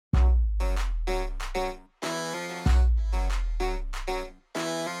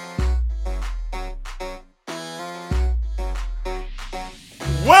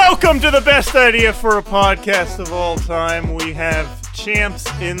Welcome to the best idea for a podcast of all time. We have champs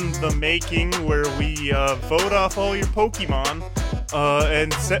in the making, where we vote off all your Pokemon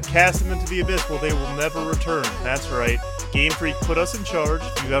and cast them into the abyss. Well, they will never return. That's right. Game Freak put us in charge.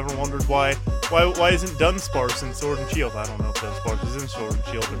 If you've ever wondered why isn't Dunsparce in Sword and Shield? I don't know if Dunsparce is in Sword and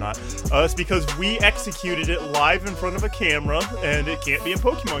Shield or not. It's because we executed it live in front of a camera, and it can't be in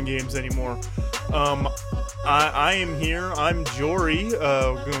Pokemon games anymore. I am here. I'm Jory.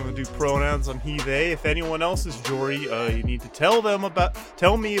 We're going to do pronouns on he, they. If anyone else is Jory, you need to tell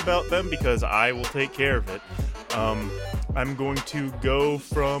me about them, because I will take care of it. I'm going to go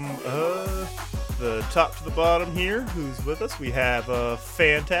from the top to the bottom here. Who's with us? We have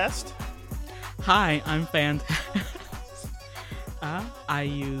Fantast. Hi, I'm Fantast. I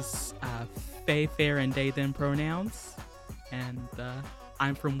use they, fair, and they, them pronouns, and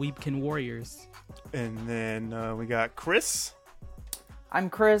I'm from Weebkin Warriors. And then we got Chris. I'm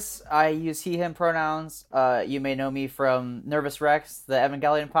Chris. I use he, him pronouns. You may know me from Nervous Rex, the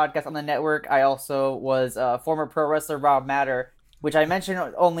Evangelion podcast on the network. I also was former pro wrestler Rob Matter, which I mention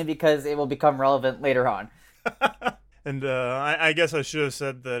only because it will become relevant later on. And I guess I should have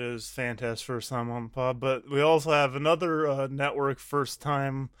said that it was Fantast's first time on the pod, but we also have another network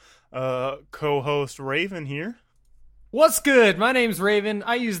first-time co-host, Raven, here. What's good? My name's Raven.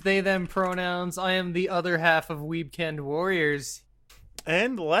 I use they, them pronouns. I am the other half of Weebkend Warriors.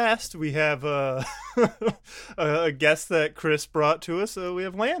 And last, we have a guest that Chris brought to us. We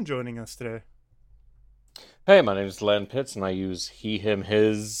have Lan joining us today. Hey, my name is Lan Pitts, and I use he, him,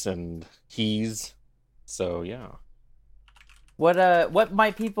 his, and he's. So, yeah. What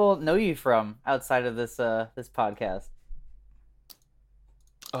might people know you from outside of this this podcast?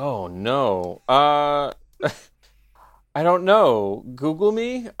 Oh, no. I don't know. Google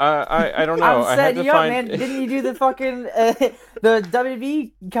me? I don't know. I'm setting you up, man. Didn't you do the fucking the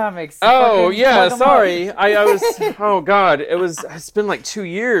WB comics? Oh, yeah, sorry. I was... Oh, God. It's been like 2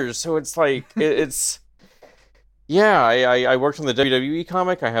 years, so it's like... It's... Yeah, I worked on the WWE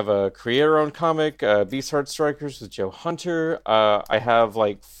comic. I have a creator-owned comic, Beast Heart Strikers with Joe Hunter. I have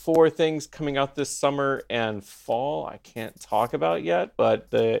like 4 things coming out this summer and fall I can't talk about yet, but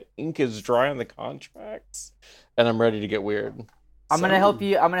the ink is dry on the contracts, and I'm ready to get weird. I'm gonna help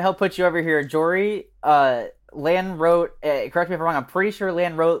you. I'm gonna help put you over here, Jory. Lan wrote. Correct me if I'm wrong. I'm pretty sure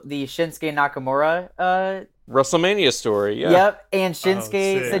Lan wrote the Shinsuke Nakamura. WrestleMania story. Yeah. Yep. And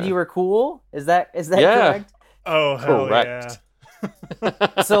Shinsuke said you were cool. Is that Yeah. correct? Oh, hell correct.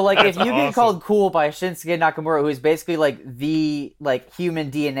 Yeah. So, like, if you awesome. get called cool by Shinsuke Nakamura, who's basically like the human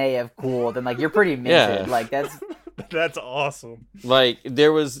DNA of cool, then like you're pretty minted. Yeah. Like That's awesome. Like,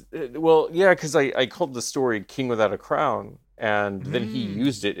 there was... Well, yeah, because I called the story King Without a Crown, and then he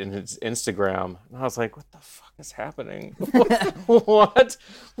used it in his Instagram, and I was like, what the fuck is happening?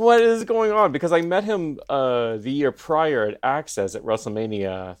 What is going on? Because I met him the year prior at Access at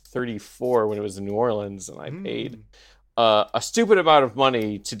WrestleMania 34 when it was in New Orleans, and I paid a stupid amount of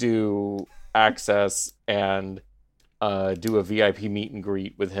money to do Access and do a VIP meet and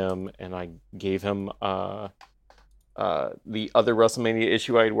greet with him, and I gave him the other WrestleMania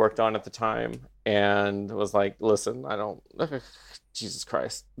issue I had worked on at the time, and was like, listen, I don't... Jesus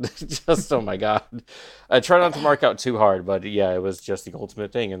Christ. Just, oh my God. I try not to mark out too hard, but yeah, it was just the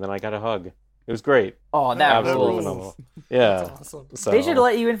ultimate thing, and then I got a hug. It was great. Oh, that Absolutely rules. phenomenal. Yeah. That's awesome. So, They should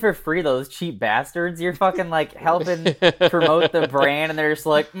let you in for free, those cheap bastards. You're fucking like helping promote the brand, and they're just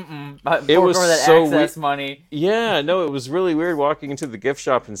like, It was that so access money. Yeah, no, it was really weird walking into the gift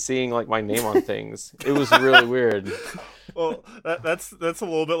shop and seeing like my name on things. It was really weird. Well, that's a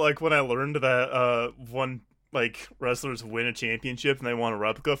little bit like when I learned that one, like, wrestlers win a championship and they want a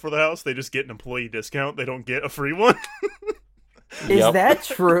replica for the house, they just get an employee discount. They don't get a free one. Is that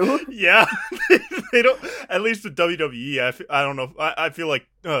true? Yeah, they don't. At least with WWE, I don't know. I feel like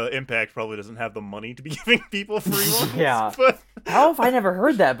Impact probably doesn't have the money to be giving people free ones. Yeah. But How have I never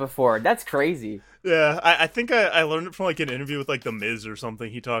heard that before? That's crazy. yeah, I think I learned it from like an interview with like The Miz or something.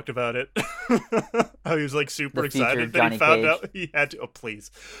 He talked about it. How he was like super The feature excited that Johnny he found Cage. out he had to. Oh,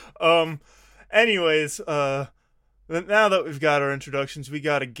 please. Anyways, now that we've got our introductions, we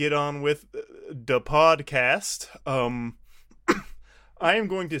got to get on with the podcast. I am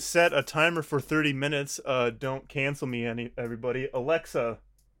going to set a timer for 30 minutes. Don't cancel me, everybody. Alexa,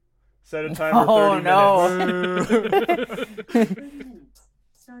 set a timer for 30 minutes.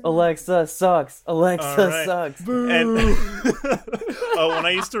 Alexa sucks. Alexa Alright. sucks. And when I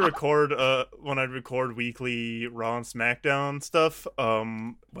used to record, when I'd record weekly Raw and SmackDown stuff,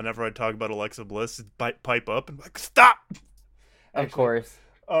 whenever I'd talk about Alexa Bliss, it'd pipe up and be like, stop! Of course.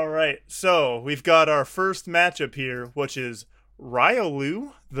 All right, so we've got our first matchup here, which is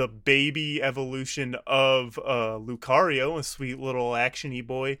Riolu, the baby evolution of Lucario, a sweet little actiony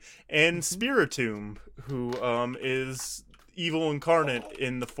boy, and Spiritomb, who is evil incarnate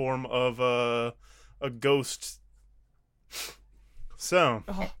in the form of a ghost. So,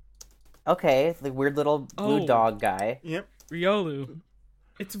 Okay, the weird little blue Oh. dog guy. yep. Riolu.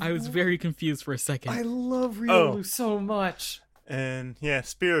 I was very confused for a second. I love Riolu Oh. so much. And yeah,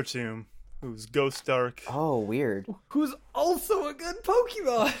 Spiritomb, who's Ghost Dark. Oh, weird. Who's also a good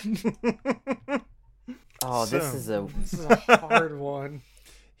Pokemon. Oh, this So- is a This is a hard one.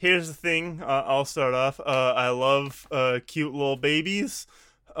 Here's the thing. I'll start off. I love cute little babies.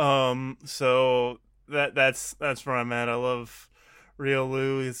 So that's where I'm at. I love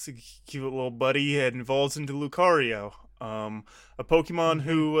Riolu. He's a cute little buddy and evolves into Lucario. A Pokemon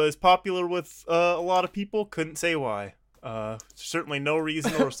who was popular with a lot of people. Couldn't say why. Certainly no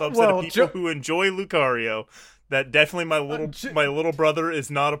reason or subset Well, of people Jo- who enjoy Lucario. That definitely my little brother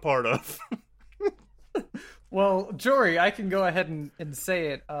is not a part of. Well, Jory, I can go ahead and say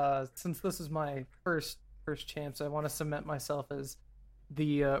it. Since this is my first champs, I want to cement myself as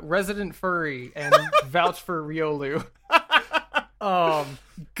the resident furry and vouch for Riolu.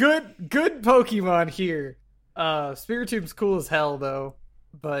 Good Pokemon here. Spiritomb's cool as hell though,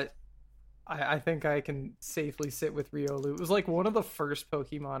 but I think I can safely sit with Riolu. It was like one of the first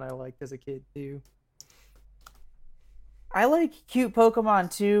Pokemon I liked as a kid too. I like cute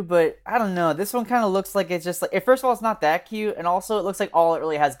Pokemon too, but I don't know. This one kind of looks like it's just like. First of all, it's not that cute, and also it looks like all it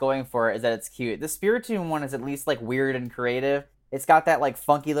really has going for it is that it's cute. The Spiritomb one is at least like weird and creative. It's got that like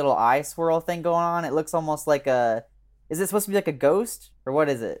funky little eye swirl thing going on. It looks almost like a. Is it supposed to be like a ghost or what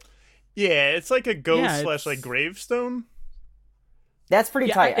is it? Yeah, it's like a ghost Yeah, slash like it's- gravestone. That's pretty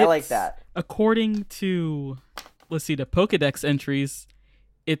Yeah, tight. I like it's- that. According to, let's see, the Pokedex entries,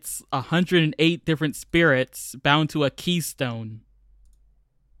 it's 108 different spirits bound to a keystone.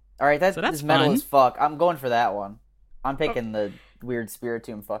 All right, that So that's is metal fun. as fuck. I'm going for that one. I'm picking the weird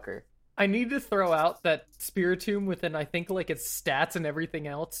Spiritomb fucker. I need to throw out that Spiritomb within, I think, like its stats and everything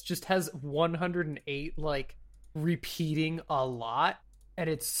else just has 108, like, repeating a lot, and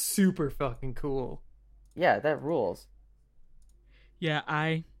it's super fucking cool. Yeah, that rules. Yeah,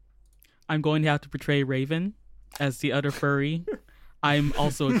 I'm going to have to portray Raven as the other furry. I'm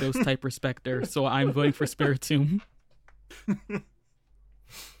also a ghost type respecter, so I'm voting for Spiritomb.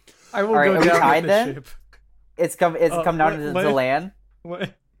 I will All right, go are we down tied with the then? ship. It's come down to let- the land.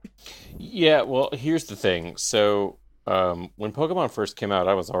 What? Yeah, well, here's the thing. So, when Pokemon first came out,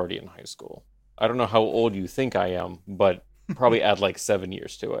 I was already in high school. I don't know how old you think I am, but probably add like 7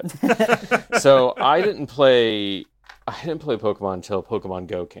 years to it. So I didn't play Pokemon until Pokemon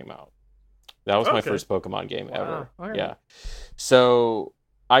Go came out. That was my Okay. first Pokemon game ever. Wow, alright. Yeah. So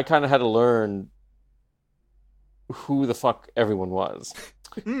I kind of had to learn who the fuck everyone was.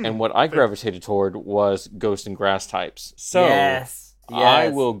 And what I gravitated toward was ghost and grass types. So yes. I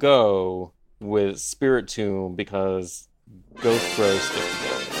Yes. will go with Spiritomb because ghost grows sticky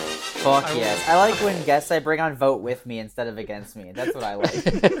together. Fuck I will- yes. I like when guests I bring on vote with me instead of against me. That's what I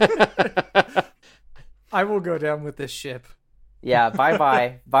like. I will go down with this ship. Yeah,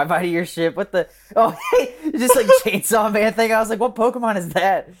 bye to your ship. What the? Oh, just like Chainsaw Man thing. I was like, what Pokemon is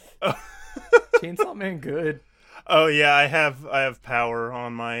that? Chainsaw Man, good. Oh yeah, I have power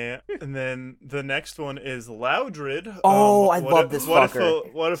on my, and then the next one is Loudred. Oh, I what love if- this what If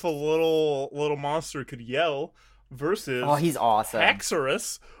fucker. what if a little monster could yell versus Oh, he's awesome.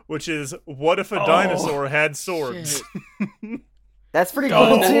 Haxorus, which is what if a dinosaur had swords? Shit. That's pretty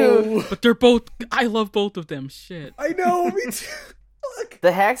cool too. But they're both. I love both of them. Shit. I know, me too. Fuck.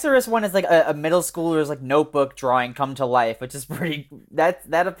 The Haxorus one is like a middle schooler's like notebook drawing come to life, which is pretty. That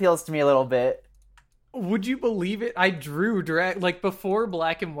appeals to me a little bit. Would you believe it? I drew like before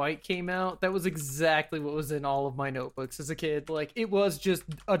Black and White came out. That was exactly what was in all of my notebooks as a kid. Like it was just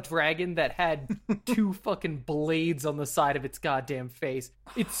a dragon that had two fucking blades on the side of its goddamn face.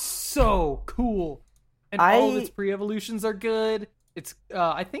 It's so cool, and all of its pre-evolutions are good. It's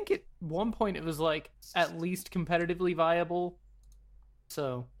I think at one point it was like at least competitively viable.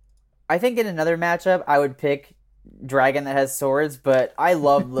 So I think in another matchup I would pick dragon that has swords, but I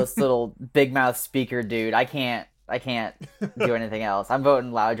love this little big mouth speaker dude. I can't do anything else. I'm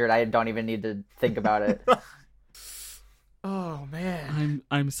voting Loudred. I don't even need to think about it. oh man.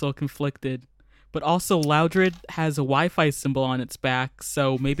 I'm so conflicted. But also, Loudred has a Wi-Fi symbol on its back,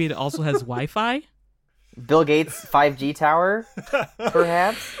 so maybe it also has Wi-Fi. Bill Gates 5G tower,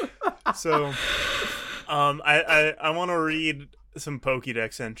 perhaps. So, I want to read some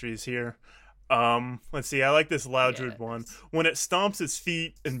Pokédex entries here. Let's see. I like this Loudred one. Yes. When it stomps its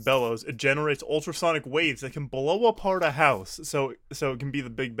feet and bellows, it generates ultrasonic waves that can blow apart a house. So it can be the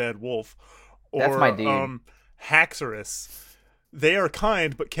big bad wolf. Or, That's my dude. Haxorus. They are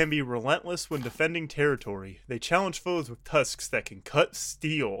kind, but can be relentless when defending territory. They challenge foes with tusks that can cut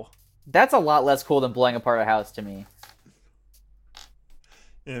steel. That's a lot less cool than blowing apart a house to me.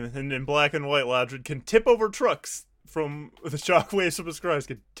 And in black and white, Loudred can tip over trucks. From the shockwaves from his cries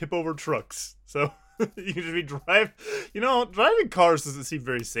can tip over trucks. So you can just be driving cars doesn't seem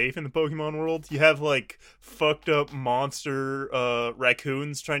very safe in the Pokemon world. You have like fucked up monster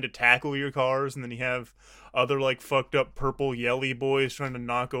raccoons trying to tackle your cars, and then you have other like fucked up purple yelly boys trying to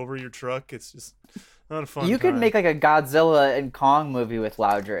knock over your truck. It's just not a fun You could time. make like a Godzilla and Kong movie with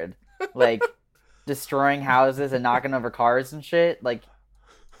Loudred, like destroying houses and knocking over cars and shit. Like,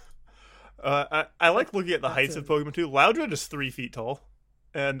 I like looking at the heights of Pokemon too. Loudred is 3 feet tall,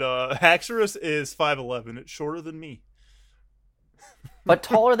 and Haxorus is 5'11". It's shorter than me. but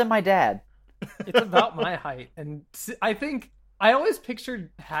taller than my dad. It's about my height, and I think I always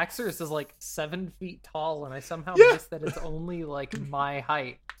pictured Haxorus as like 7 feet tall, and I somehow missed that it's only like my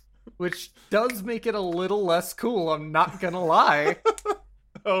height, which does make it a little less cool. I'm not gonna lie.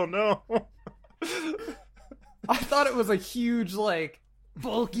 Oh no. I thought it was a huge, like,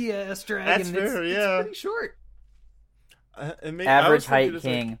 bulky ass dragon. That's fair, yeah. It's pretty short. Average height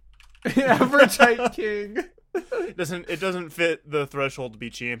king. Average height king. It doesn't fit the threshold to be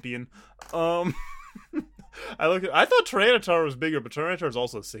champion. I thought Tyranitar was bigger, but Tyranitar is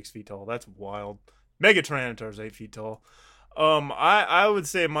also 6 feet tall. That's wild. Mega Tyranitar is 8 feet tall. I would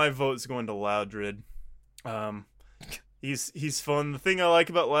say my vote's going to Loudred. He's fun. The thing I like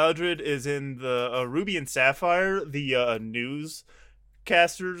about Loudred is in the Ruby and Sapphire, the newscasters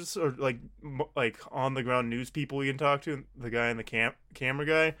or like on the ground news people you can talk to, the guy in the camera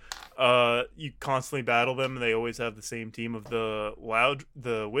guy. You constantly battle them, and they always have the same team of the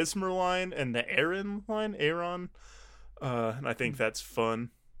Whismur line and the Aron line, and I think that's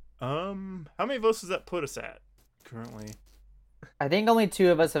fun. How many votes does that put us at currently? I think only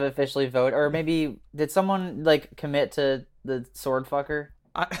 2 of us have officially voted, or maybe did someone like commit to the sword fucker?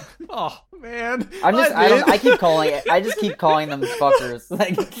 Oh man, I keep calling it. I just keep calling them fuckers.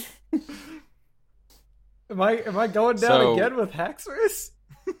 Like, am I going down again with Haxorus?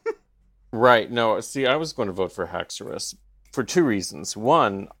 Right. No, see, I was going to vote for Haxorus for 2 reasons.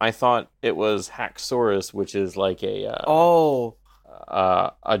 One, I thought it was Haxorus, which is like a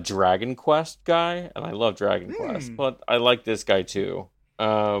Dragon Quest guy, and I love Dragon Quest, but I like this guy too.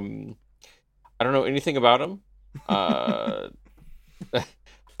 I don't know anything about him.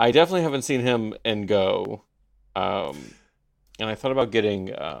 I definitely haven't seen him in Go, and I thought about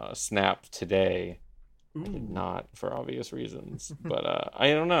getting Snap today. I did not, for obvious reasons, but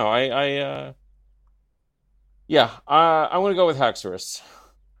I don't know. I want to go with Haxorus.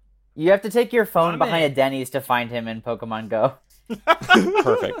 you have to take your phone My behind a Denny's to find him in Pokemon Go.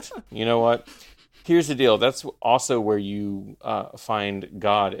 Perfect. You know what? Here's the deal. That's also where you find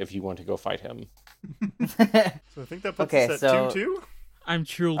God if you want to go fight him. So I think that puts us at 2-2. I'm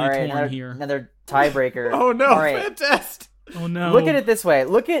truly All right, torn here. another tiebreaker. Oh no, All right. fantastic. Oh no. Look at it this way.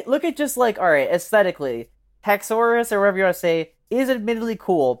 Look at just like, all right, aesthetically, Haxorus or whatever you want to say is admittedly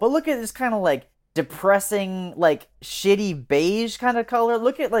cool, but look at this kind of like depressing, like shitty beige kind of color.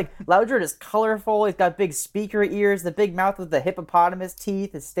 Look at like Loudred is colorful. He's got big speaker ears, the big mouth with the hippopotamus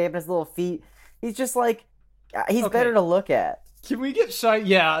teeth, his stabbing his little feet. He's just like, he's Okay. better to look at. Can we get shiny?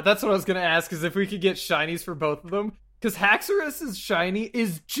 Yeah, that's what I was gonna ask. Is if we could get shinies for both of them? Because Haxorus's shiny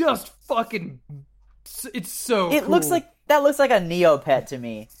is just fucking. It's so. It cool. looks like that looks like a Neopet to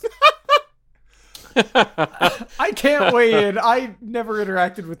me. I can't weigh in. I never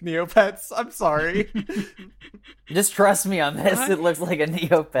interacted with Neopets. I'm sorry. Just trust me on this. It looks like a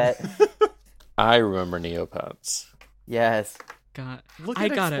Neopet. I remember Neopets. Yes. God, Look I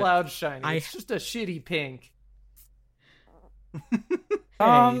at got it. Cloud shiny. I- It's just a shitty pink.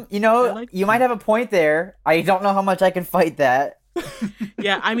 You know, I like you that. might have a point there. I don't know how much I can fight that.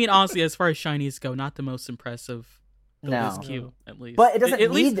 Yeah, I mean, honestly, as far as shinies go, not the most impressive. Though No. it is cute, at least. But it doesn't at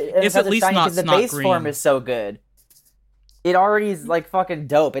need least, it it's has at a least shiny not 'cause the snot base green. form is so good. It already is like fucking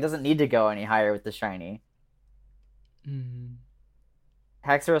dope. It doesn't need to go any higher with the shiny. Mm.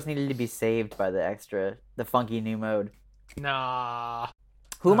 Haxorus needed to be saved by the funky new mode. Nah.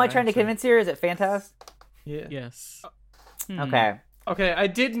 Who am I Alright, trying to so- convince here? Is it Phantas? Yeah. Yes. Hmm. Okay. Okay, I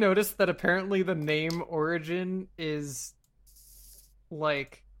did notice that apparently the name origin is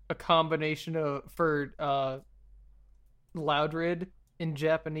like a combination of for Loudred in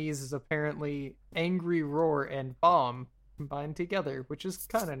Japanese is apparently angry roar and bomb combined together, which is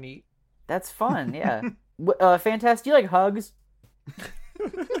kind of neat. That's fun. Yeah. Fantastic. Do you like hugs?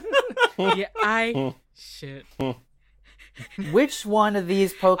 Yeah, shit. Which one of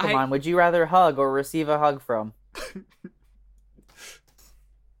these Pokemon would you rather hug or receive a hug from?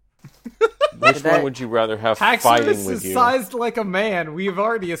 Which one would you rather have fighting Haxorus with is you? sized like a man. We've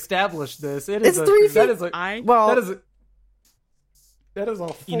already established this. It's 3 feet. That is a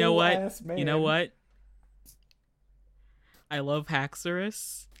full You know what? ass man. You know what? I love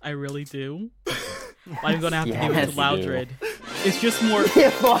Haxorus. I really do. I'm gonna have to give it Yes, to you do. Loudred. It's just more. Yeah,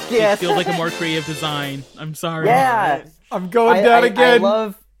 fuck It yes. feels like a more creative design. I'm sorry. Yeah. I'm going down I again.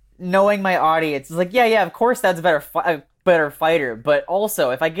 love knowing my audience. It's like, yeah, of course that's a better fighter, but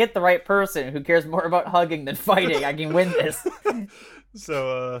also if I get the right person who cares more about hugging than fighting, I can win this.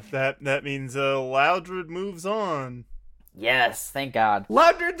 So that means Loudred moves on. Yes, thank God.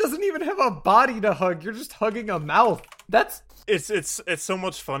 Loudred doesn't even have a body to hug. You're just hugging a mouth. That's It's so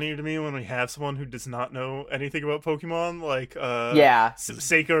much funnier to me when we have someone who does not know anything about Pokemon. Like Yeah.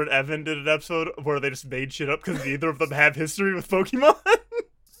 Seiko and Evan did an episode where they just made shit up because neither of them have history with Pokemon.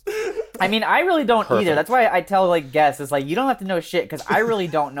 I mean, I really don't either. Perfect. That's why I tell like guests, it's like you don't have to know shit because I really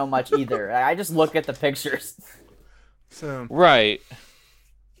don't know much either. I just look at the pictures. So Right.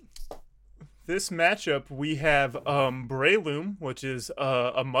 this matchup we have Breloom, which is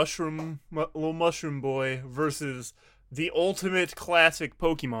a little mushroom boy, versus the ultimate classic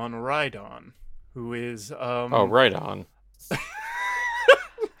Pokemon Rhydon, who is Oh, right on.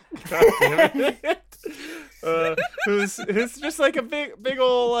 God damn it. Who's just like a big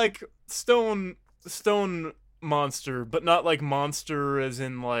old like stone monster, but not like monster as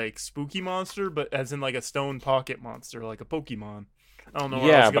in like spooky monster, but as in like a stone pocket monster, like a Pokemon. I don't know. Where I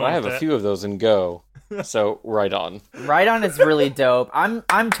Yeah, was but going I have with a that. few of those in Go. So, right on. Rhydon is really dope. I'm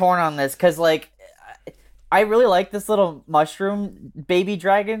torn on this because like I really like this little mushroom baby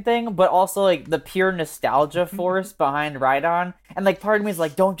dragon thing, but also like the pure nostalgia force behind Rhydon. And like part of me is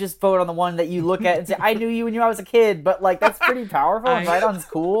like, don't just vote on the one that you look at and say, I knew you when I was a kid, but like that's pretty powerful and Rhydon's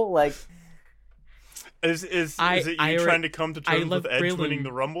cool. Like Is it you I trying to come to I terms love with Edge Breloom. winning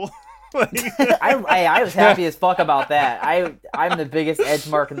the Rumble? Like- I was happy as fuck about that. I'm the biggest edge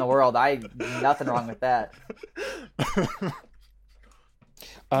mark in the world. Nothing wrong with that.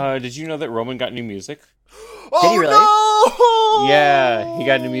 Did you know that Roman got new music? Did he really? No! Yeah, he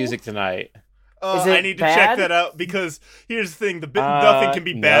got new music tonight. Is it I need to bad? check that out because here's the thing: nothing can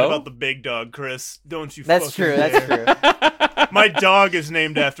be bad no. about the big dog, Chris. Don't you? That's fucking true. That's dare. true. My dog is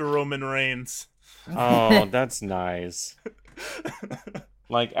named after Roman Reigns. Oh, that's nice.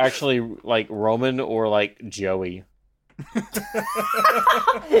 Like, actually, like Roman or like Joey.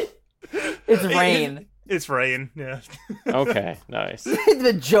 It's Rain. It's Rain. Yeah. Okay, nice.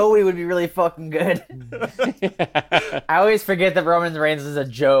 The Joey would be really fucking good. I always forget that Roman Reigns is a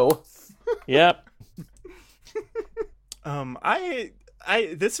Joe. Yep. I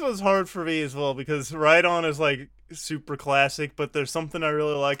this was hard for me as well because Rhydon is like super classic, but there's something I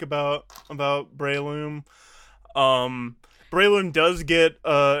really like about Breloom. Breloom does get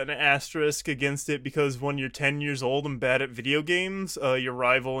an asterisk against it because when you're 10 years old and bad at video games, your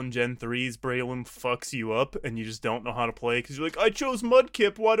rival in Gen 3's Breloom fucks you up and you just don't know how to play because you're like, I chose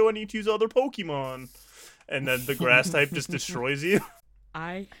Mudkip, why do I need to use other Pokemon? And then the grass type just destroys you.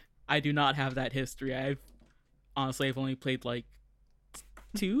 I do not have that history. I've only played like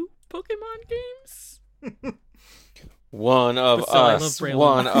 2 Pokemon games. One of But still, I love us. Breloom.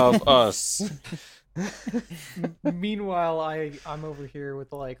 One of us. Meanwhile, I'm over here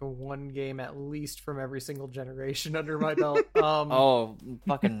with like one game at least from every single generation under my belt. Oh,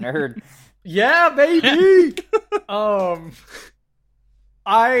 fucking nerd. Yeah, baby.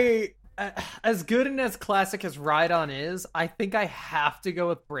 I as good and as classic as Rhydon is, I think I have to go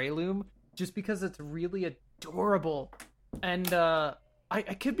with Breloom just because it's really adorable. And I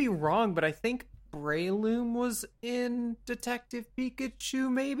could be wrong, but I think Breloom was in Detective Pikachu,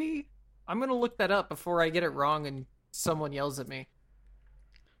 maybe? I'm gonna look that up before I get it wrong and someone yells at me.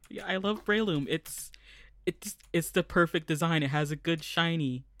 Yeah, I love Breloom. It's the perfect design. It has a good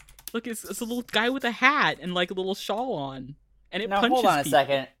shiny. Look, it's a little guy with a hat and like a little shawl on, and it Now punches hold on a people.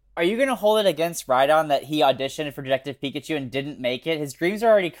 second. Are you gonna hold it against Rhydon that he auditioned for Detective Pikachu and didn't make it? His dreams are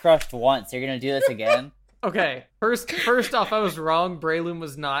already crushed once. You're gonna do this again? Okay, first off, I was wrong. Breloom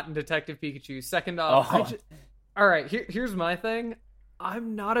was not in Detective Pikachu. Second off, Oh. all right. Here's my thing.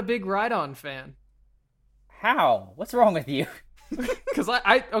 I'm not a big Rhydon fan How? What's wrong with you? because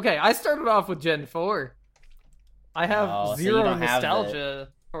I started off with Gen 4. I have Oh, so you zero don't have nostalgia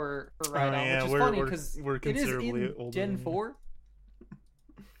for Rhydon, yeah, which is we're- funny we're- because we're it is considerably in older Gen than you. 4.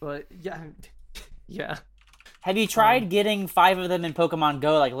 But yeah, yeah. Have you tried getting 5 of them in Pokemon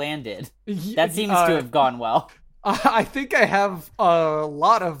Go like Land did? That seems to have gone well. I think I have a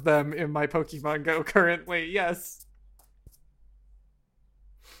lot of them in my Pokemon Go currently, yes.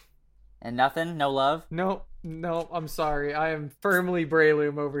 And nothing? No love? No, I'm sorry. I am firmly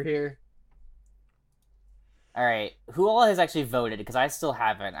Breloom over here. Alright, who all has actually voted? Because I still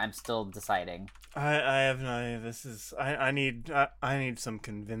haven't. I'm still deciding. I have no. This is. I need some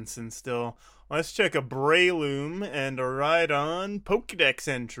convincing still. Let's check a Breloom and a Rhydon Pokedex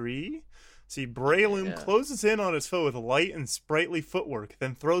entry. See, Breloom closes in on its foe with light and sprightly footwork,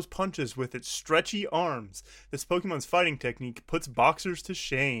 then throws punches with its stretchy arms. This Pokemon's fighting technique puts boxers to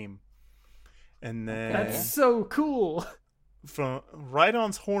shame. And then That's so cool. From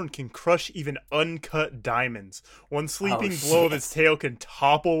Rhydon's horn can crush even uncut diamonds. One sleeping blow of shit. its tail can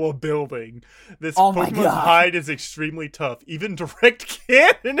topple a building. This Oh my Pokemon's God. hide is extremely tough. Even direct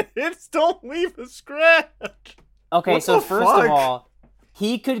cannon hits don't leave a scratch. Okay, What so the first fuck? of all,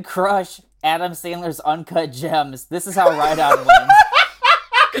 he could crush Adam Sandler's Uncut Gems. This is how Rhydon wins.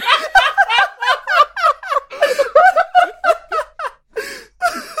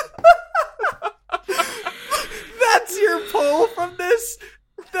 That's your poll from this?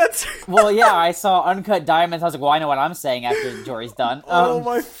 That's... Well, yeah, I saw Uncut Diamonds. I was like, well, I know what I'm saying after Jory's done. Oh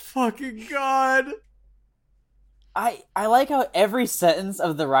my fucking god. I like how every sentence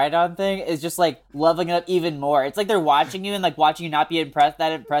of the Rhydon thing is just like leveling it up even more. It's like they're watching you and like watching you not be impressed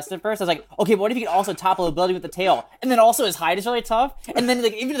at first. I was like, okay, but what if you could also topple a building with the tail? And then also his hide is really tough. And then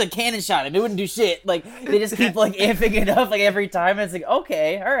like even the cannon shot him, it wouldn't do shit. Like they just keep like amping it up like every time. And it's like,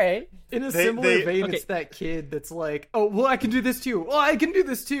 okay, all right. In a similar vein, it's that kid that's like, oh, well, I can do this too. Oh, I can do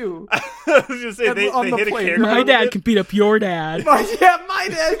this too. I was gonna say, they On the hit a plane, character. right? My dad can beat up your dad. My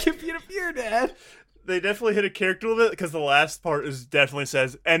dad can beat up your dad. They definitely hit a character with it because the last part is definitely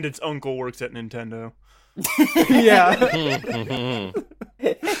says, and its uncle works at Nintendo. Yeah.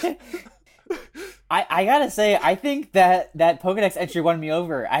 I gotta say, I think that Pokedex entry won me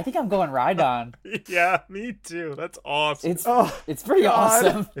over. I think I'm going Rhydon. Yeah, me too. That's awesome. It's pretty God.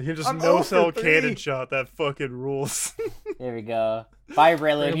 awesome. You can just I'm no-sell 0 for 3. cannon shot. That fucking rules. There we go. Bye,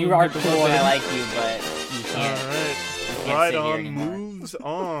 Breloom. You are cool and I like you, but you can't. Alright. sit here Rhydon anymore. moves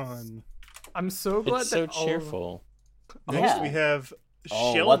on. I'm so glad It's so that all- cheerful. Next Yeah. we have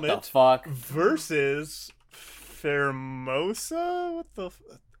Oh, what the Shelmet fuck? versus Pheromosa? What the...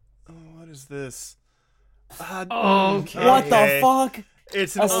 what is this? Okay. What the fuck?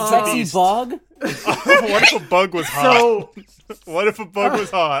 It's an A ultra sexy beast. bug? What if a bug was hot? So What if a bug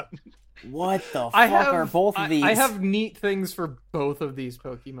was hot? What the I fuck have are both of these? I have neat things for both of these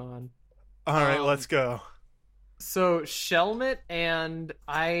Pokemon. Alright, let's go. So Shelmet and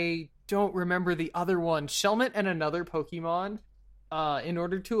I don't remember the other one. Shelmet and another Pokemon. In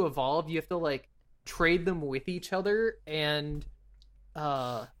order to evolve, you have to like trade them with each other, and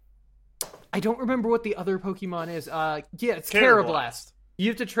I don't remember what the other Pokemon is. Yeah, it's Carablast. You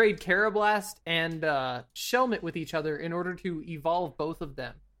have to trade Carablast and Shelmet with each other in order to evolve both of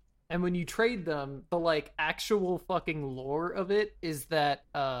them. And when you trade them, the like actual fucking lore of it is that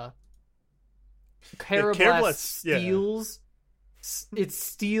Carablast steals it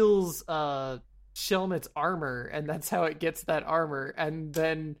steals Shelmet's armor, and that's how it gets that armor. And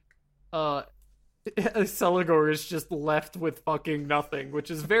then Celigor is just left with fucking nothing,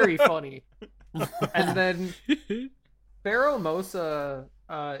 which is very funny. And then Pheromosa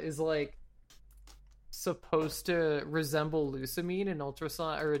is like supposed to resemble Lusamine in Ultra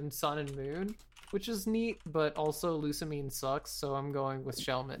Sun or in Sun and Moon, which is neat, but also Lusamine sucks, so I'm going with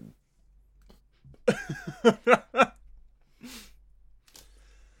Shelmet.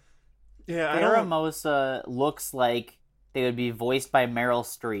 Yeah, I don't... Pheromosa looks like they would be voiced by Meryl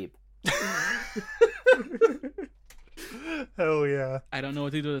Streep. Hell yeah. I don't know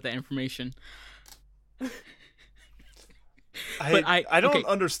what to do with that information. I don't okay,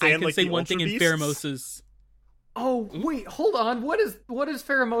 understand I can like say the one Ultra thing in Beasts. Pheromosa's. Oh, wait, hold on. What is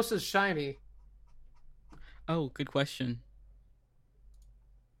Pheromosa's shiny? Oh, good question.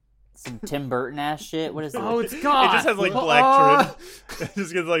 Some Tim Burton ass shit. What is it? Oh, it's It Goth. just has like black trim. It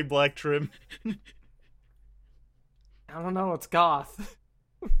just gets like black trim. I don't know. It's Goth.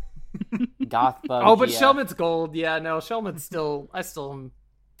 Goth bug. Oh, but yeah. Shelmet's gold. Yeah, no, Shelmet's still. I still am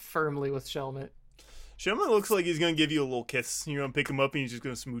firmly with Shelmet. Shelmet looks like he's gonna give you a little kiss. You're gonna pick him up and he's just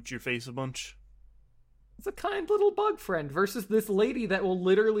gonna smooch your face a bunch. It's a kind little bug friend versus this lady that will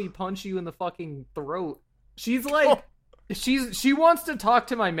literally punch you in the fucking throat. She's like, she wants to talk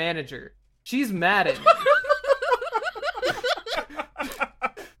to my manager. She's mad at me.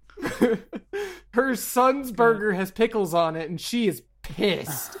 Her son's burger has pickles on it, and she is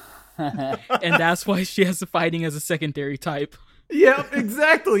pissed. and that's why she has the fighting as a secondary type. Yep,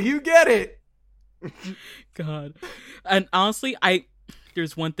 exactly. You get it. God. And honestly,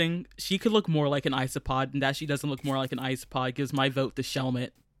 there's one thing. She could look more like an isopod, and that she doesn't look more like an isopod gives my vote to Shelmet.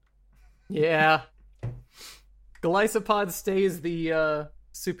 Yeah. Glycopod stays the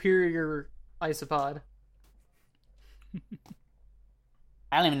superior isopod.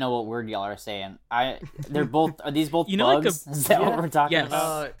 I don't even know what word y'all are saying. They're both. Are these both You know, like bugs? a- Is that what yeah, we're talking yes.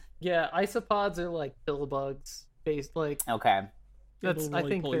 about? Yeah, isopods are like pill bugs based like Okay. that's The I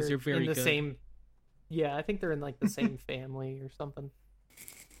think lollipops they're are very in the good. same. Yeah, I think they're in like the same family or something.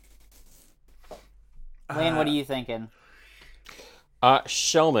 Lane, what are you thinking?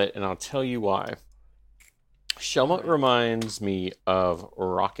 Shelmet, and I'll tell you why. Shelmet reminds me of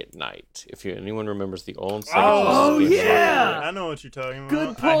Rocket Knight. If anyone remembers the old Sega Oh, Genesis game yeah! Rocket I know what you're talking about.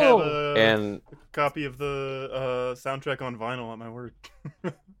 Good I have pull. a Knight. And copy of the soundtrack on vinyl at my work.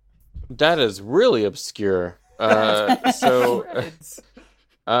 that is really obscure. So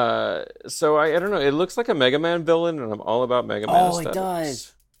I don't know. It looks like a Mega Man villain, and I'm all about Mega Man. Oh, it aesthetics.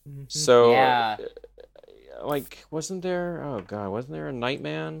 does. So, Yeah. like, wasn't there a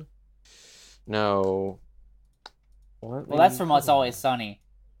Nightman? No. Well, that's from What's Always Sunny.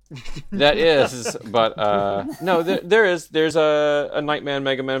 That is, but no, there's a Nightman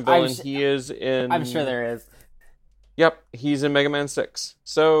Mega Man villain. He is in. I'm sure there is. Yep, he's in Mega Man 6.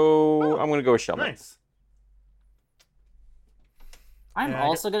 So I'm gonna go with Shelmet. Nice. I'm Yeah,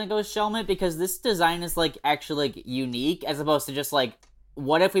 also gonna go with Shelmet because this design is like actually like unique as opposed to just like,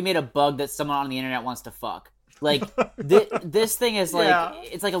 what if we made a bug that someone on the internet wants to fuck? Like this thing is like Yeah.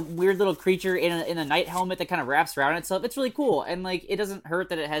 it's like a weird little creature in a night helmet that kind of wraps around itself. It's really cool, and like it doesn't hurt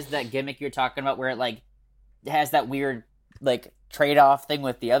that it has that gimmick you're talking about where it like has that weird like trade-off thing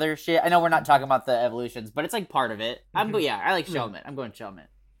with the other shit. I know we're not talking about the evolutions, but it's like part of it. I like Shelmet. I'm going Shelmet.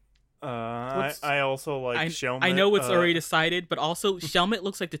 I also like Shelmet. I know it's already decided, but also Shelmet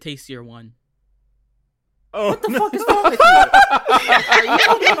looks like the tastier one. Oh, What the fuck is wrong with you? Are you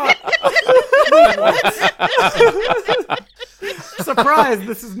talking about? Surprise!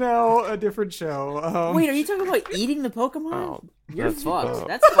 This is now a different show. Wait, are you talking about eating the Pokemon? Oh, You're that's fucked. fucked.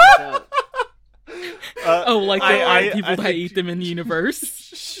 That's fucked up. Oh, like there I- are people I that think- eat them in the universe.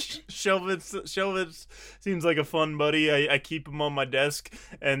 Shelvitz seems like a fun buddy. I keep him on my desk,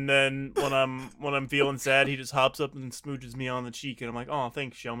 and then when I'm feeling sad, he just hops up and smooches me on the cheek, and I'm like, oh,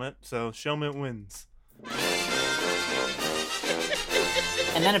 thanks, Shelmet. So Shelmet wins.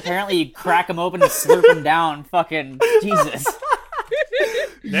 And then apparently you crack him open and slurp him down. Fucking Jesus.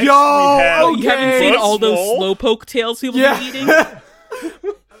 Next, Yo, we have Oh, you haven't seen all those Buzzwole. slowpoke tails people Yeah. be eating?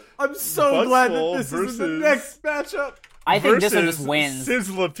 I'm so Buzzwole glad that this is the versus- next matchup. I think this one versus just wins.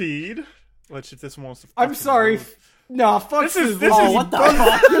 Sizzlipede. Which, if this one wants to I'm fucking sorry. move. Nah, fuck This is- Sizzlipede. this Oh, is- what the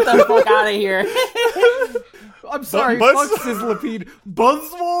fuck? Get the fuck out of here. I'm sorry, Buzz- fuck Sizzlipede.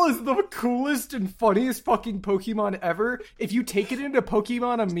 Buzzwole is the coolest and funniest fucking Pokemon ever. If you take it into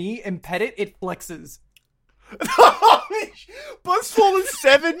Pokemon me and pet it, it flexes. Buzzwole is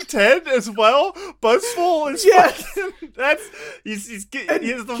 7'10" as well. Buzzwole is Yes. fucking. That's he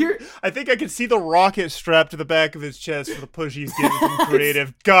has the. here- I think I can see the rocket strapped to the back of his chest for the push he's getting from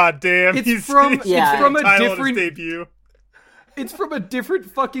creative. God damn, It's he's from- he's it's getting from a title on his different- debut. It's from a different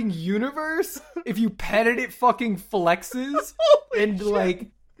fucking universe. If you pet it, it fucking flexes. And like,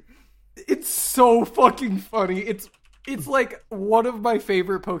 it's so fucking funny. It's like one of my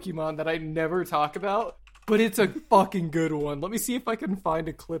favorite Pokemon that I never talk about, but it's a fucking good one. Let me see if I can find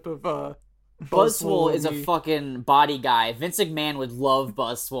a clip of Buzzwole is a me. fucking body guy. Vince McMahon would love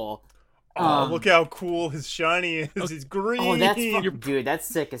Buzzwole. Oh, look how cool his shiny is. He's green. Oh, that's dude. That's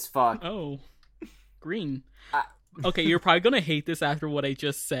sick as fuck. Oh, green. Okay, you're probably gonna hate this after what I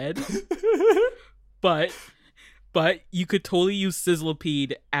just said, but you could totally use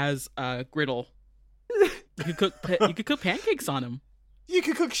Sizzlipede as a griddle. You could cook pancakes on him. You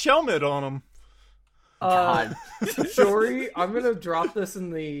could cook Shelmet on him. God. Jory, I'm gonna drop this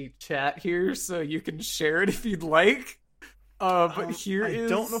in the chat here so you can share it if you'd like. But here I is.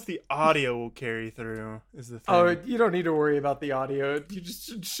 don't know if the audio will carry through. Is the thing. Oh, you don't need to worry about the audio. You just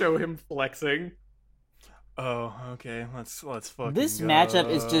should show him flexing. Oh, okay. Let's fucking. This go. matchup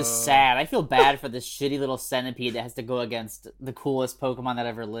is just sad. I feel bad for this shitty little centipede that has to go against the coolest Pokemon that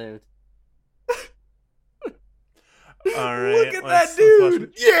ever lived. All right. Look at let's- that dude!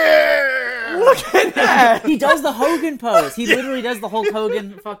 let's- Yeah. Look at that! He does the Hogan pose. He literally does the Hulk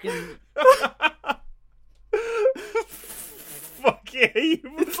Hogan fucking. Fuck yeah.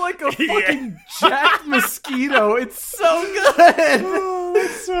 It's like a Yeah. fucking jacked mosquito. It's so good. Oh,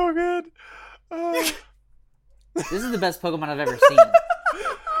 that's so good. This is the best Pokemon I've ever seen.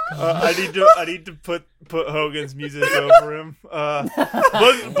 I need to put Hogan's music over him.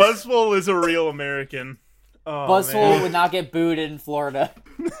 Buzzwole is a real American. Oh, Buzzwole would not get booed in Florida.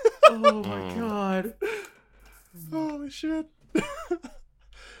 Oh my god. Holy shit.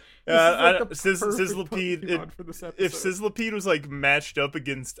 Like Sizzlipede. If Sizzlipede was like matched up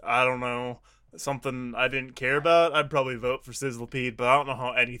against, I don't know, something I didn't care about, I'd probably vote for Sizzlipede, but I don't know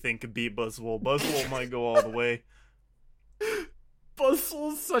how anything could beat Buzzwole. Buzzwole might go all the way.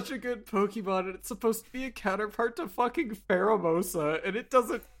 Buzzwole's such a good Pokemon, and it's supposed to be a counterpart to fucking Pheromosa, and it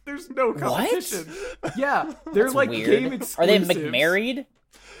doesn't. There's no competition. What? Yeah, they're That's like weird. game Are they exclusives. married?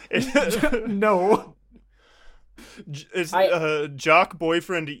 No. It's jock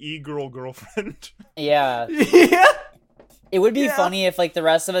boyfriend to e-girl girlfriend. Yeah. Yeah. It would be Yeah. funny if, like, the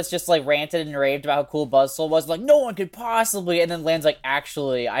rest of us just, like, ranted and raved about how cool Buzzwole was. Like, no one could possibly. And then Land's like,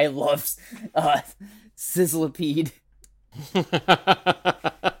 actually, I love Sizzlipede.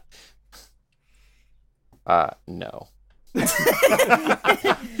 No. It's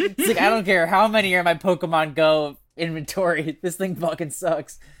like, I don't care how many are in my Pokemon Go inventory. This thing fucking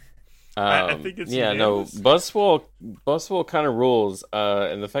sucks. I think it's unanimous. Buzzwole kind of rules,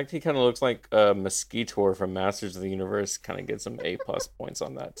 and the fact he kind of looks like Mosquitor from Masters of the Universe kind of gets some A+ points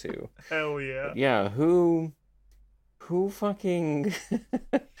on that too. Hell yeah. But yeah, who fucking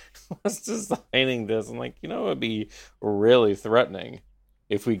was designing this? I'm like, it would be really threatening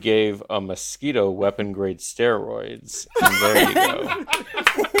if we gave a mosquito weapon grade steroids. And there you go.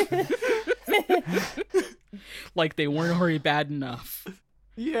 Like they weren't already bad enough.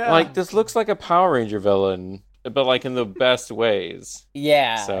 Yeah. Like, this looks like a Power Ranger villain, but like in the best ways.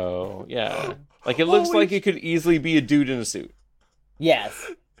 Yeah. So yeah, like it looks like it could easily be a dude in a suit.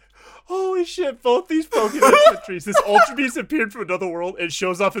 Yes. Holy shit, both these Pokemon entries, this Ultra Beast appeared from another world and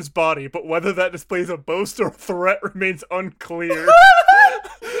shows off his body, but whether that displays a boast or a threat remains unclear.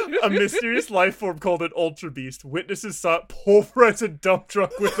 A mysterious life form called an Ultra Beast. Witnesses saw it pulverize a dump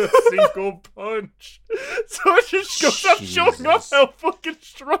truck with a single punch. So it just goes up showing off how fucking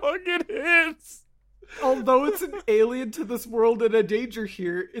strong it is. Although it's an alien to this world and a danger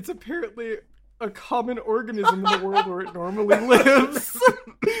here, it's apparently a common organism in the world where it normally lives.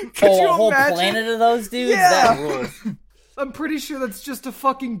 Could Oh, you a whole imagine? planet of those dudes? Yeah. That rules. I'm pretty sure that's just a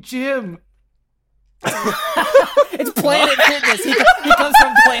fucking gym. It's Planet Fitness. He comes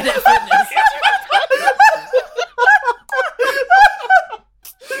from Planet Fitness.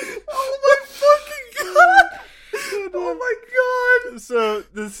 Oh my fucking god! Oh my god! So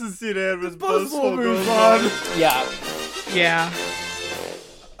this is unanimous. Buzzwole moves goes on. Yeah. Yeah.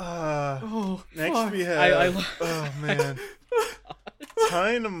 Oh, Next fuck. we have. I oh man.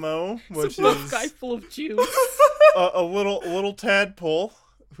 Dynamo, which It's a is guy full of juice. a little tadpole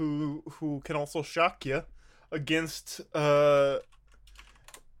who can also shock you against what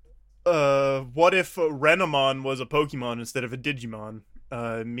if Renamon was a Pokemon instead of a Digimon?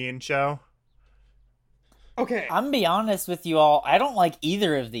 Mienshao. Okay. I'm gonna be honest with you all. I don't like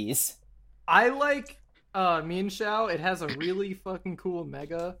either of these. I like Mienshao. It has a really fucking cool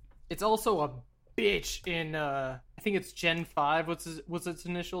mega. It's also a bitch in I think it's Gen 5 was its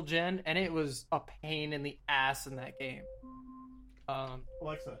initial gen, and it was a pain in the ass in that game.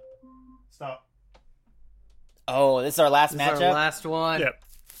 Alexa, stop. Oh, this is our last This is matchup. our last one. Yep.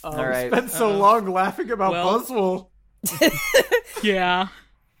 All right. We spent so long laughing about Well- Buzzwole. Yeah.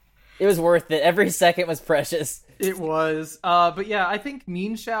 It was worth it. Every second was precious. It was. But yeah, I think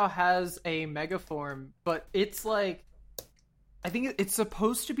Mienshao has a mega form, but it's like, I think it's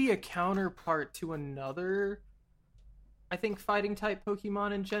supposed to be a counterpart to another, I think, fighting type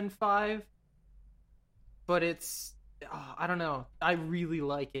Pokemon in Gen 5. But it's, I don't know. I really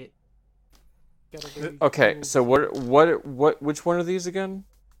like it. Got a very Okay, cool- so which one are these again?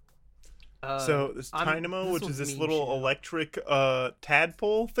 So this Dynamo, which is this little electric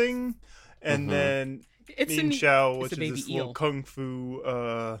tadpole thing, and then It's a Mienshao, it's which a is baby this eel. little kung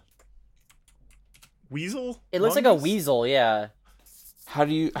fu weasel. It looks like a Mongoose? weasel, yeah. How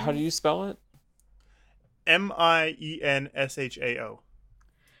do you spell it? Mienshao.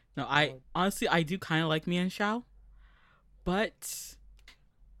 No, I honestly I do kind of like Mienshao, but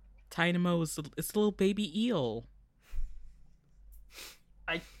Dynamo is it's a little baby eel.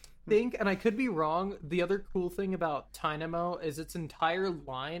 I think, and I could be wrong, the other cool thing about Dynamo is its entire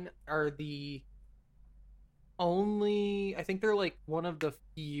line are the only, I think they're like one of the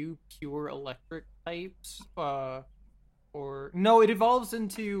few pure electric types, or no, it evolves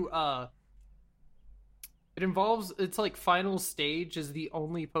into it's like final stage is the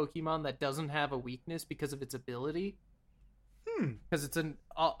only Pokemon that doesn't have a weakness because of its ability. Because it's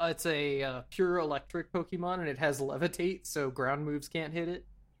a pure electric Pokemon and it has levitate, so ground moves can't hit it.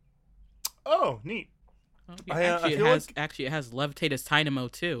 Oh, neat. Oh, yeah, I it feel has like- actually it has Levitatus Dynamo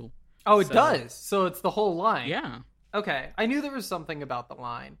too. Oh, it So- does. So it's the whole line. Yeah. Okay, I knew there was something about the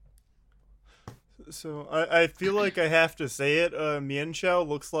line. So I feel like I have to say it. Mian Xiao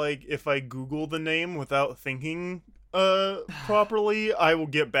looks like if I Google the name without thinking properly, I will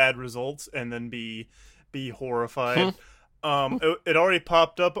get bad results and then be horrified. It already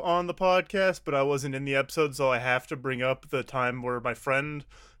popped up on the podcast, but I wasn't in the episode, so I have to bring up the time where my friend,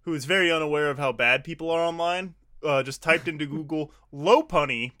 who is very unaware of how bad people are online, just typed into Google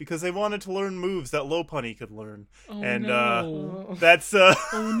Lopunny because they wanted to learn moves that Lopunny could learn. Oh And no. that's Oh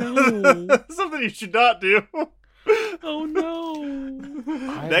no. something you should not do. Oh no.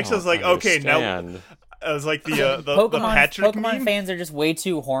 Next, I was like, okay, now understand. I was like the Pokemon Patrick Pokemon meme. fans are just way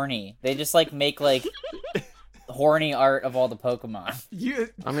too horny. They just like make like horny art of all the Pokemon.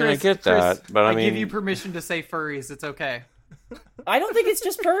 I mean, I get that, but I give mean- you permission to say furries. It's okay. I don't think it's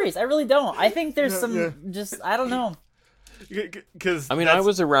just furries. I really don't. I think there's some yeah. just I don't know. Because I mean, I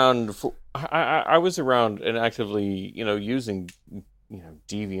was around. I was around and actively, using,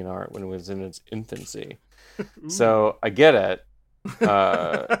 DeviantArt when it was in its infancy. So I get it.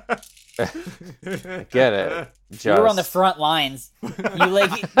 I get it. Just... You were on the front lines. You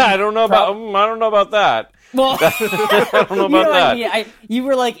like I don't know about that. well, I don't know you know about what I that. mean. You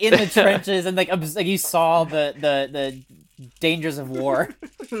were like in the trenches and like you saw the dangers of war.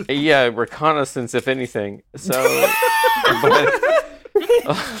 Yeah, reconnaissance, if anything. So,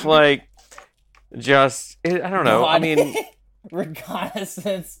 but, like, I don't know. I God. mean,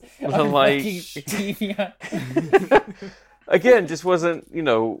 Reconnaissance. Like- again, just wasn't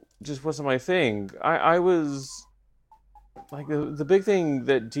my thing. I was like the big thing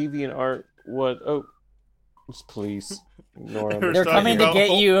that DeviantArt it's police. Ignore them. They're coming to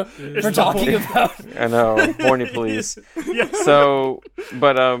get you for talking about. I know, horny police. Yeah. So,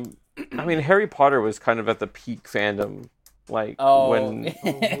 but I mean, Harry Potter was kind of at the peak fandom, like Oh. when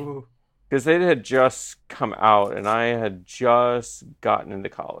Ooh. because they had just come out and I had just gotten into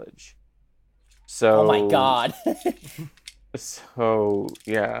college. So, Oh my god. So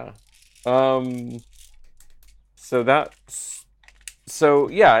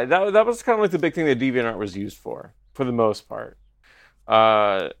yeah, that was kind of like the big thing that DeviantArt was used for the most part.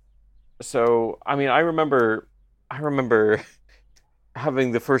 So I mean, I remember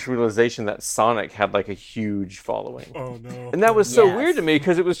having the first realization that Sonic had like a huge following, Oh no. and that was so Yes. weird to me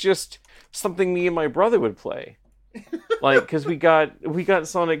because it was just something me and my brother would play. Like, because we got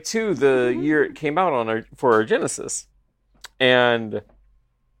Sonic 2 the year it came out for our Genesis. And,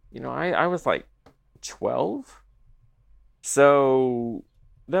 I was like 12. So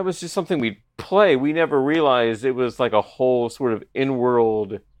that was just something we'd play. We never realized it was like a whole sort of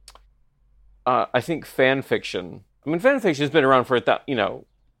in-world, I think, fan fiction. I mean, fan fiction has been around for,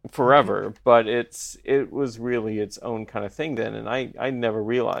 forever, but it was really its own kind of thing then. And I never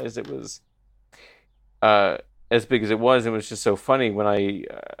realized it was as big as it was. It was just so funny when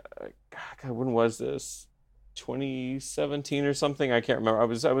God, when was this? 2017 or something, I can't remember.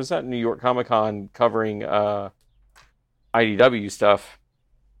 I was at New York Comic Con covering IDW stuff,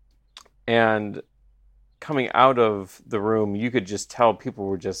 and coming out of the room, you could just tell people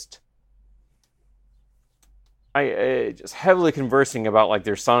were just just heavily conversing about like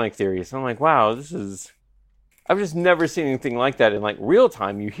their Sonic theories. And I'm like, wow, I've just never seen anything like that in like real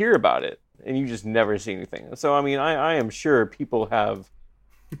time. You hear about it and you just never see anything. So I mean, I am sure people have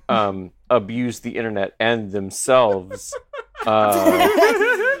abused the internet and themselves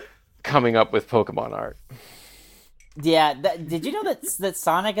coming up with Pokemon art. Yeah, did you know that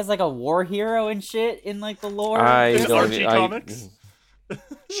Sonic is like a war hero and shit in like the lore? Archie Comics?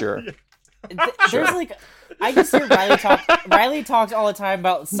 Sure. There's like I just hear Riley talk. Riley talks all the time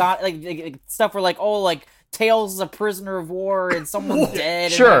about Sonic, like stuff where like Tails is a prisoner of war and someone's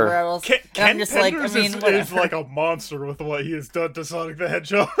dead. Sure. And whatever else. Ken And I'm just like, I Penders mean, is whatever. like a monster with what he has done to Sonic the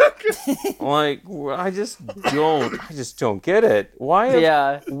Hedgehog. Like, I just don't get it.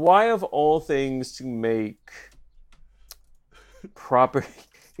 Yeah. Why of all things to make property,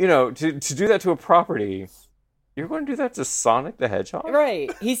 to do that to a property, you're going to do that to Sonic the Hedgehog? Right.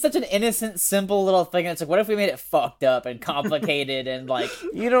 He's such an innocent, simple little thing. And it's like, what if we made it fucked up and complicated and like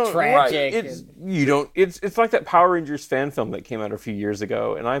tragic? Right. It's like that Power Rangers fan film that came out a few years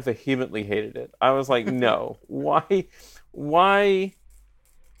ago, and I vehemently hated it. I was like, no, why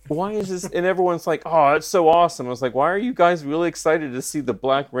is this? And everyone's like, oh, it's so awesome. I was like, why are you guys really excited to see the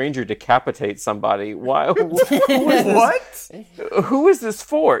Black Ranger decapitate somebody? Why? What? Who is this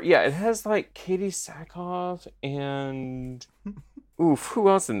for? Yeah, it has like Katie Sackhoff and who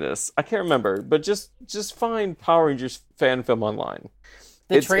else in this? I can't remember. But just find Power Rangers fan film online,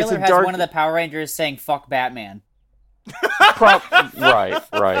 The trailer a has dark... one of the Power Rangers saying "fuck Batman." Right.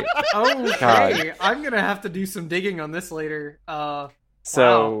 Okay, God. I'm gonna have to do some digging on this later.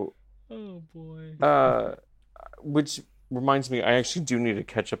 So, Oh boy. which reminds me, I actually do need to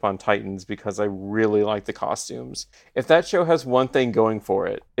catch up on Titans because I really like the costumes. If that show has one thing going for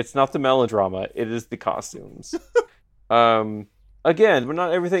it, it's not the melodrama, it is the costumes. Again, but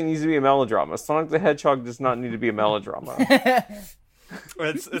not everything needs to be a melodrama. Sonic the Hedgehog does not need to be a melodrama.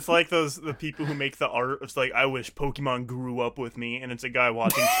 It's like the people who make the art. It's like, I wish Pokemon grew up with me, and it's a guy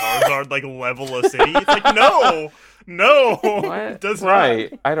watching Charizard like level a city. It's like, no, What? it does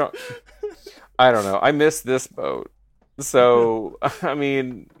Right. not. I don't know. I missed this boat. So, I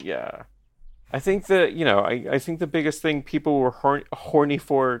mean, yeah. I think that, I think the biggest thing people were horny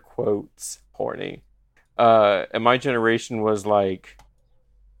for, quotes, horny, in my generation was like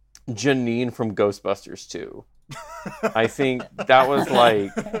Janine from Ghostbusters 2. I think that was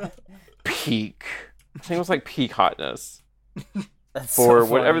like peak. I think it was like peak hotness. That's For so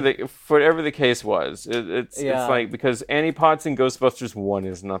funny. whatever the case was. It's Yeah. like, because Annie Potts in Ghostbusters 1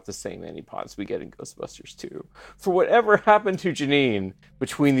 is not the same Annie Potts we get in Ghostbusters 2. For whatever happened to Janine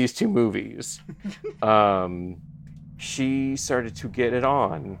between these two movies, she started to get it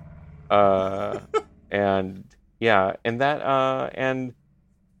on. And yeah, and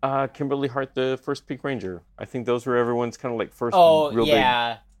Kimberly Hart, the first Pink Ranger. I think those were everyone's kind of like first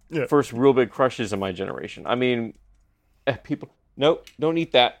first real big crushes in my generation. I mean, people, nope, don't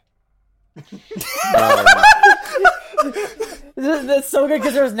eat that. That's so good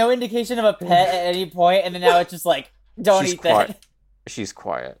because there was no indication of a pet at any point, and then now it's just like, don't She's eat quiet. that. She's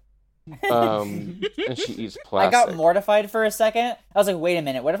quiet. And she eats I plastic. got mortified for a second. I was like, wait a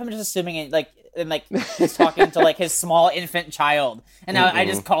minute, what if I'm just assuming it, he's talking to like his small infant child, and now I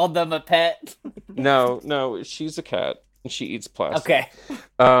just called them a pet? No, she's a cat and she eats plastic. Okay.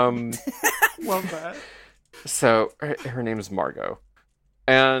 Love that. So her name is Margot,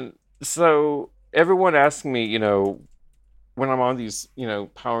 and so everyone asks me, when I'm on these,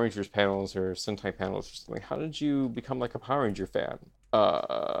 Power Rangers panels or Sentai panels or something, how did you become like a Power Ranger fan?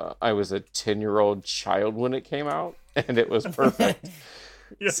 I was a 10-year-old child when it came out, and it was perfect.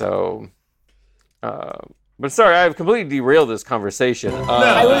 Yeah. So, but sorry, I've completely derailed this conversation.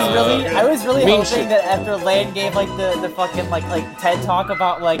 I was really Mean hoping shit. that after Lane gave like the fucking like TED talk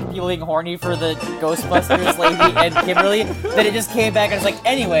about like people being horny for the Ghostbusters lady and Kimberly, that it just came back and it's like,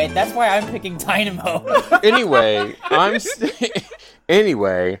 anyway, that's why I'm picking Dynamo. Anyway,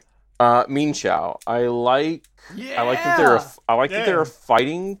 Mean Chow. I like that they're a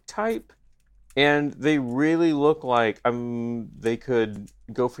fighting type, and they really look like they could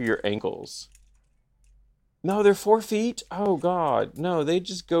go for your ankles. No, they're 4 feet. Oh God, no, they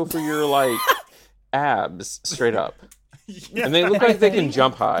just go for your like abs straight up, Yeah. and they look like they can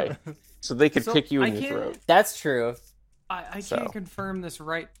jump high, so they could So, kick you I in your can't- throat. That's true. I So. can't confirm this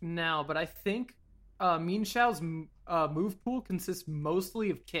right now, but I think Mean Shao's move pool consists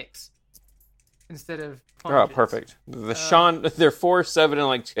mostly of kicks instead of Oh, punches. perfect. The Shawn, they're 4, 7, and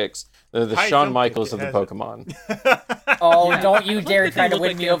like kicks. They're the High Shawn jump Michaels kick, of the it has it. Pokemon. Oh, Yeah. don't you dare that try they to look win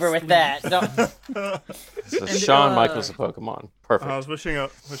like me they over have with that. Don't. It's the And, Shawn Michaels of Pokemon. Perfect. I was wishing I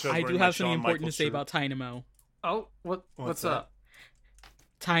was I do wearing my have something Shawn important to Michaels say shirt. about Tynamo. Oh, what's that? up?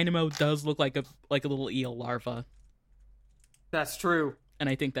 Tynamo does look like a little eel larva, That's true. and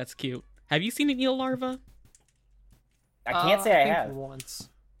I think that's cute. Have you seen an eel larva? I can't say I think have. once.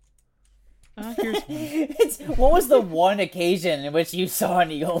 Here's one. What was the one occasion in which you saw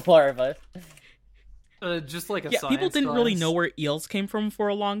an eel larva? Just like a Yeah, people science didn't really class. know where eels came from for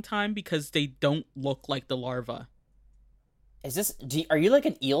a long time because they don't look like the larva. Is this? Are you like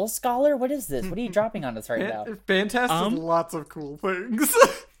an eel scholar? What is this? What are you dropping on us right now? Fantastic. Lots of cool things.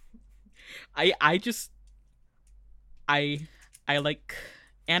 I like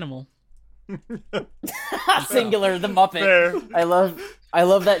animal. Singular, the Muppet. Fair. I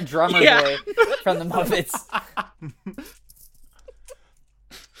love that drummer Yeah. boy from the Muppets.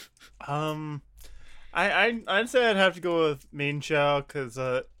 I'd say I'd have to go with Main Chow because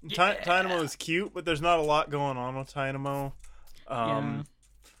Tynamo is cute, but there's not a lot going on with Tynamo. I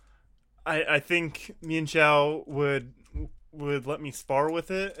think me and Chow would let me spar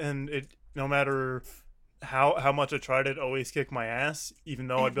with it, and it no matter how much I tried, it'd always kick my ass. Even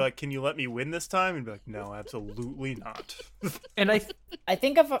though I'd be like, "Can you let me win this time?" And be like, "No, absolutely not." And I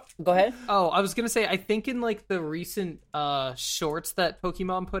think go ahead. I was gonna say, I think in like the recent shorts that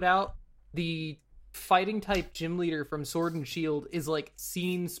Pokemon put out, the fighting type gym leader from Sword and Shield is like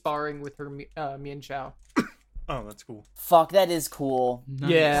seen sparring with her Mienshao. Oh, that's cool. Fuck, that is cool.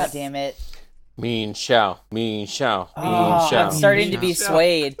 Nice. Yeah. God damn it. Mean Shao. Mean Shao. Mean Oh, Shao. I'm starting to Yeah. be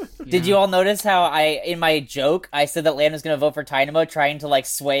swayed. Did you all notice how in my joke, I said that Lan was going to vote for Tynamo, trying to, like,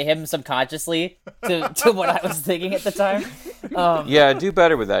 sway him subconsciously to what I was thinking at the time? Yeah, do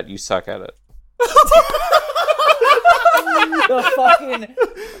better with that. You suck at it. The fucking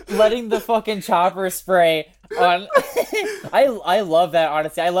letting the fucking chopper spray on. I love that,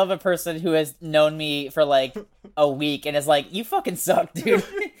 honestly. I love a person who has known me for like a week and is like, "You fucking suck, dude."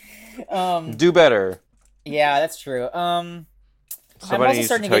 Do better. Yeah, that's true. I'm Somebody also needs to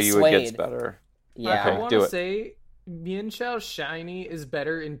starting tell to get you swayed. it gets better. Yeah. I Okay, want do to it. say Mian Shao Shiny is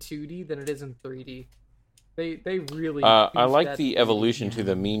better in 2D than it is in 3D. They really. I beefed like that the 3D. evolution to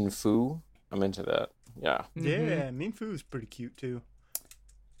the Mean Foo. I'm into that. Yeah. Yeah, Mean Foo's pretty cute too.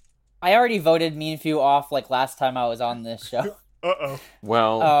 I already voted Mean Few off like last time I was on this show. Uh-oh.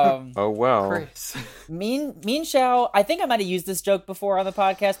 Well. Oh well. Chris. Mean Shao, I think I might have used this joke before on the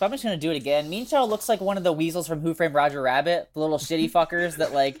podcast, but I'm just gonna do it again. Mean Shao looks like one of the weasels from Who Framed Roger Rabbit, the little shitty fuckers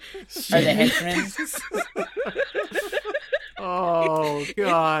that like are the henchmen. Oh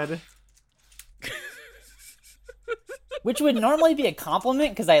God. Which would normally be a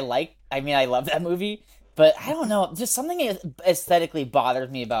compliment because I love that movie, but I don't know, just something aesthetically bothers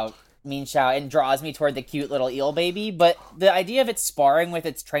me about Mean Shao and draws me toward the cute little eel baby, but the idea of it sparring with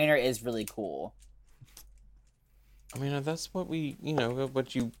its trainer is really cool. I mean, that's what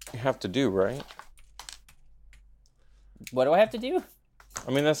what you have to do, right? What do I have to do?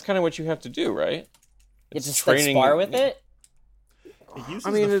 I mean, that's kind of what you have to do, right? It's just like spar with it? It uses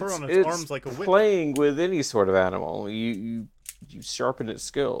I mean, the fur on its arms it's like a whip. playing with any sort of animal. You sharpen its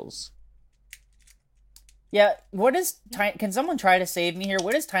skills. Yeah, can someone try to save me here?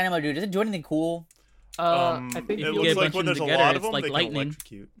 What does Tynamo do? Does it do anything cool? I think it if you looks get a like bunch when of there's a them together, lot of it's them, like they can lightning.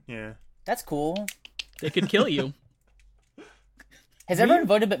 electrocute. Yeah. That's cool. They could kill you. Has everyone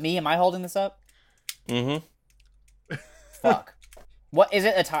voted but me? Am I holding this up? Mm-hmm. Fuck. What is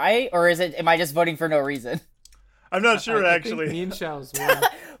it, a tie, or am I just voting for no reason? I'm not sure, I actually. think Mian Shao's won.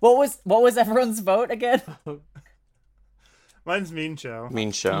 What was everyone's vote again? Mine's Mean Shao.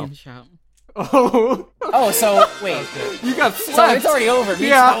 Mean Shao. Mean Shao. Oh, Oh, so wait. you got So slapped. it's already over. Me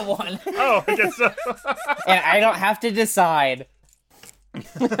Yeah. still won. Oh, I guess so. And I don't have to decide.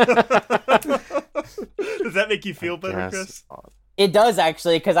 Does that make you feel better, Chris? It does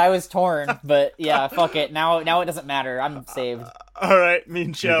actually, because I was torn. But yeah, fuck it. Now it doesn't matter. I'm saved. All right,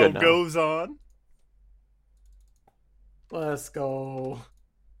 Mean Shao good now. goes on. Let's go.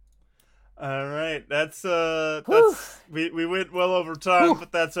 All right, that's Whew. we went well over time,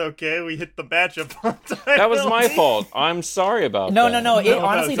 but that's okay. We hit the matchup on time. That was my fault. I'm sorry about No. that. It No,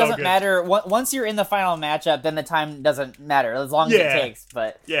 honestly it's all doesn't good. matter. Once you're in the final matchup, then the time doesn't matter as long as Yeah. it takes.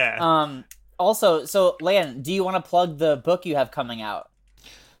 But Yeah. Also, so Lan, do you want to plug the book you have coming out?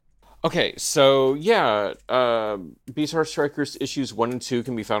 Okay, so yeah, Beast Strikers issues 1 and 2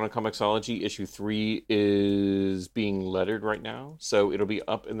 can be found on Comixology. Issue 3 is being lettered right now, so it'll be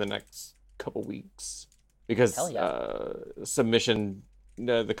up in the next couple weeks because Hell yeah. submission,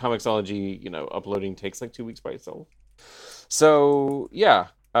 the Comixology, uploading takes like 2 weeks by itself. So yeah,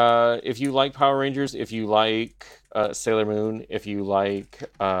 if you like Power Rangers, if you like Sailor Moon, if you like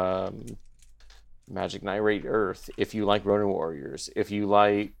Magic Knight Raid Earth, if you like Ronin Warriors, if you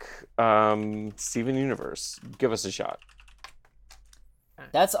like Steven Universe, give us a shot.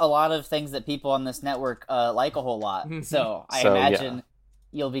 That's a lot of things that people on this network like a whole lot. So I So, imagine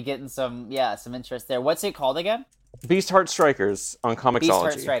you'll be getting some interest there. What's it called again? Beast Heart Strikers on Comixology. Beast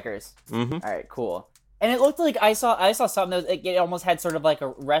Heart Strikers. Mm-hmm. All right, cool. And it looked like I saw something that it almost had sort of like a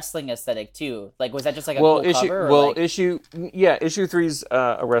wrestling aesthetic too. Like, was that just like a cool cover? Or like... issue 3's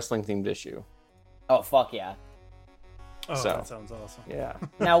a wrestling themed issue. Oh fuck yeah! Oh, so. that sounds awesome. Yeah.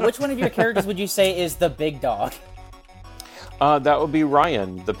 Now, which one of your characters would you say is the big dog? That would be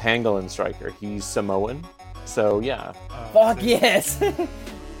Ryan, the Pangolin Striker. He's Samoan. So yeah, Fuck yes!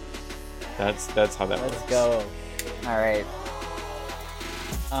 that's how that works. Let's go. All right.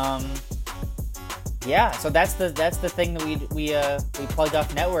 Yeah. So that's the thing that we plugged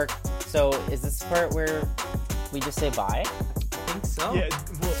off network. So is this part where we just say bye? I think so. Yeah,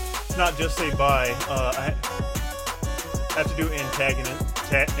 well, not just say bye. I have to do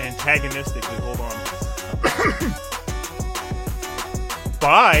antagonistically. Hold on.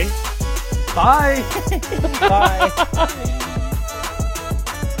 Bye. Bye. Bye.